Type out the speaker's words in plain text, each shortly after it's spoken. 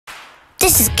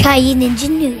This is Caio Ninja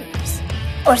News,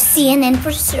 or CNN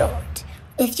for short,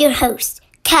 with your host,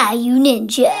 Caio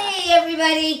Ninja. Hey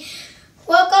everybody,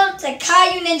 welcome to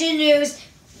Caio Ninja News.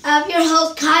 I'm your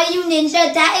host, Caio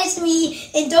Ninja. That is me.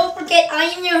 And don't forget, I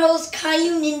am your host,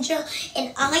 Caio Ninja,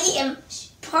 and I am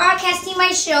broadcasting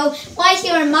my show right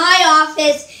here in my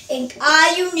office in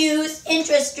Caio News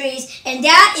Industries, and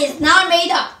that is not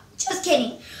made up. Just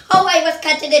kidding. Oh, I was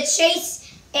cut to the chase,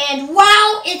 and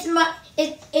wow, it's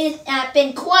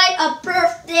been quite a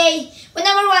birthday.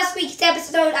 Remember last week's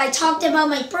episode, I talked about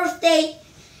my birthday?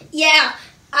 Yeah,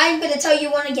 I'm going to tell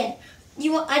you one again.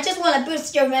 I just want to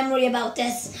boost your memory about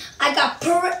this. I got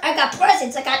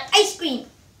presents. I got ice cream,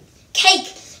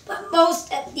 cake, but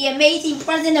most of the amazing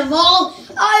present of all,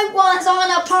 I was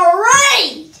on a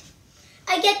parade.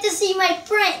 I get to see my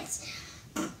friends,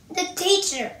 the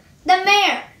teacher, the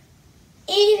mayor,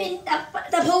 even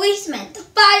the policeman, the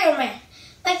fireman,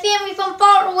 my family from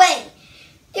far away.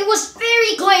 It was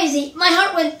very crazy. My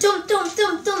heart went dum dum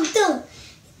dum dum dum.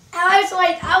 I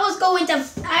was going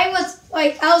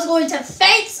to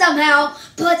faint somehow,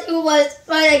 but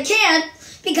I can't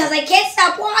because I can't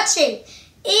stop watching.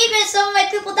 Even some of my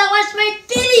people that watch my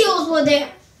videos were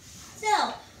there.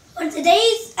 So, for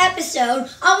today's episode,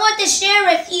 I want to share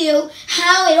with you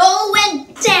how it all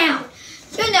went down.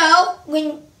 You know,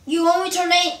 when you only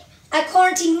turn a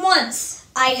quarantine once,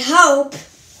 I hope.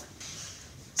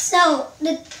 So,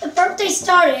 the birthday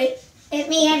started with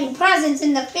me having presents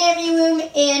in the family room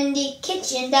and the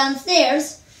kitchen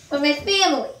downstairs with my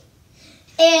family.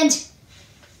 And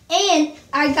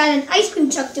I got an ice cream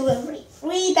truck delivery.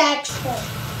 3 bags full.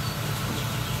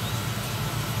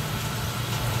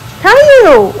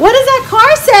 Caio, what does that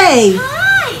car say?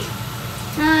 Hi!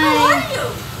 How are you?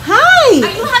 Hi!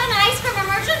 Are you having an ice cream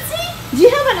emergency? Do you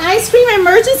have an ice cream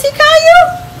emergency, Caio?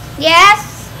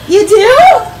 Yes. You do?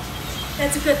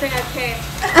 That's a good thing I came.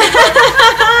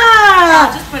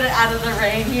 I'll just put it out of the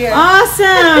rain here.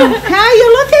 Awesome! Caio,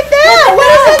 look at that! What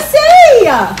does it say?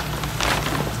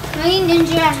 Caio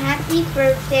Ninja, happy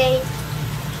birthday.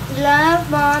 Love,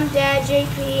 Mom, Dad,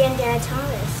 JP, and Dad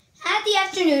Thomas. At the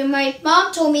afternoon, my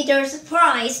mom told me there was a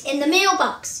surprise in the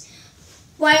mailbox.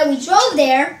 While we drove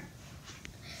there,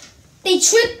 they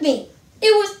tricked me.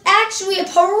 It was actually a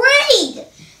parade.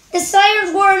 The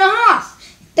sirens weren't off.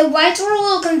 The lights were a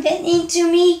little convincing to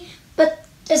me, but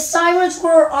the sirens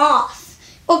were off.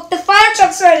 Look, the fire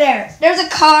trucks are there. There's a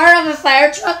car of a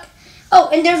fire truck. Oh,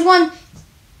 and there's one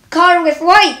car with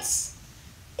lights.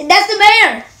 And that's the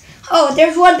mayor. Oh,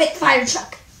 there's one big fire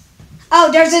truck. Oh,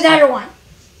 there's another one.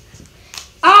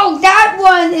 Oh, that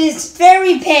one is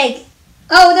very big.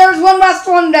 Oh, there's one last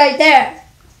one right there.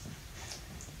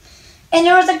 And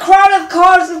there was a crowd of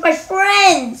cars with my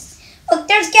friends. Look,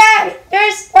 there's Gabby.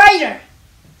 There's Ryder.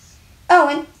 Oh,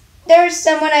 and there's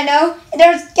someone I know. And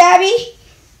there's Gabby.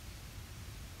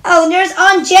 Oh, and there's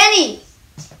Aunt Jenny.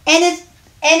 And it's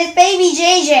baby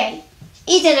JJ.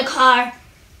 He's in the car.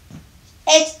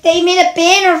 They made a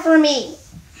banner for me.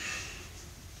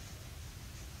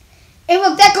 Hey,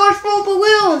 look, that car's full of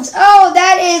balloons. Oh,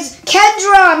 that is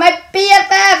Kendra, my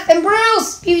BFF, and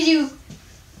Bruce.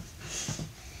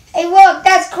 Hey, look,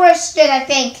 that's Christian, I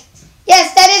think.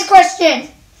 Yes, that is Christian.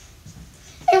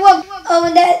 Hey, look. Oh,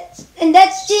 and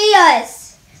that's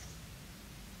Gia's.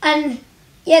 And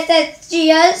yes, that's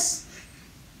Gia's.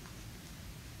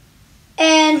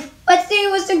 And let's see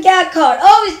what's the cat card.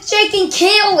 Oh, it's Jake and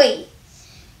Kaylee.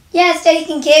 Yes, Jake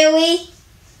and Kaylee.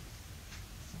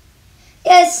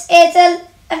 Yes,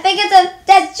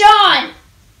 that's John.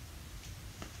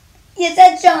 Yes,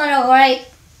 that's John, alright.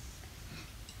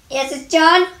 Yes, it's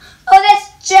John. Oh,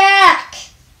 that's Jack.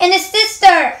 And his sister.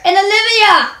 And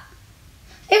Olivia.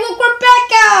 Hey, look,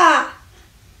 Rebecca.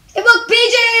 Hey, look,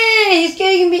 BJ.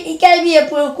 He gotta be a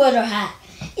blue quarter hat.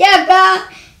 Yeah,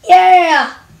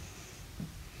 yeah.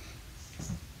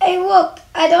 Hey, look,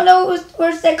 I don't know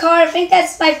where's the car. I think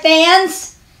that's my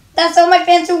fans. That's all my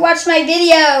fans who watch my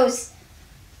videos.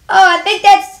 Oh, I think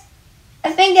that's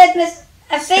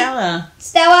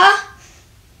Stella.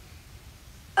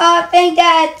 Oh, I think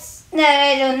that's, no,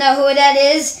 I don't know who that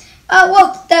is. Oh,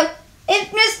 look,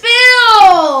 it's Miss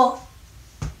Bill.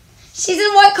 She's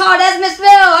in white car. That's Miss Bill.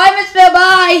 Hi, Miss Bill.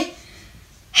 Bye.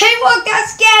 Hey, look,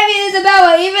 that's Gabby and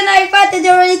Isabella. Even I thought that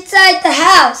they were inside the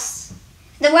house.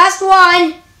 The last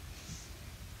one.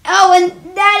 Oh,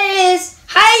 and that is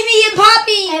Heidi and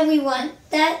Poppy. Everyone,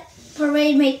 that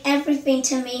parade made everything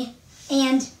to me.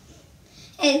 And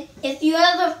if you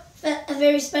have a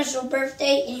very special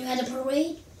birthday and you had a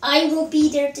parade, I will be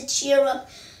there to cheer up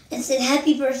and say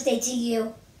happy birthday to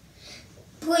you.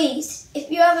 Please, if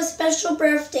you have a special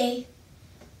birthday,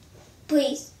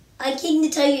 please, I came to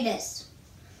tell you this.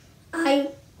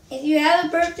 if you have a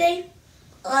birthday,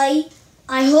 I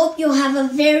hope you'll have a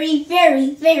very,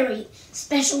 very, very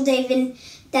special day than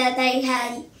that I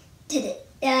had today.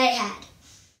 That I had.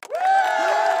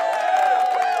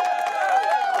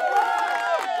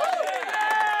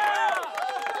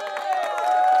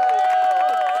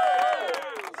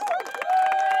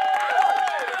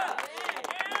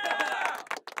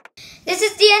 This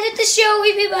is the end of the show,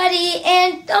 everybody,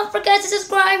 and don't forget to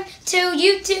subscribe to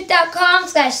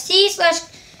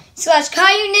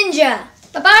youtube.com/c/Caio Ninja.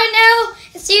 Bye-bye now,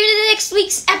 and see you in the next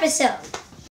week's episode.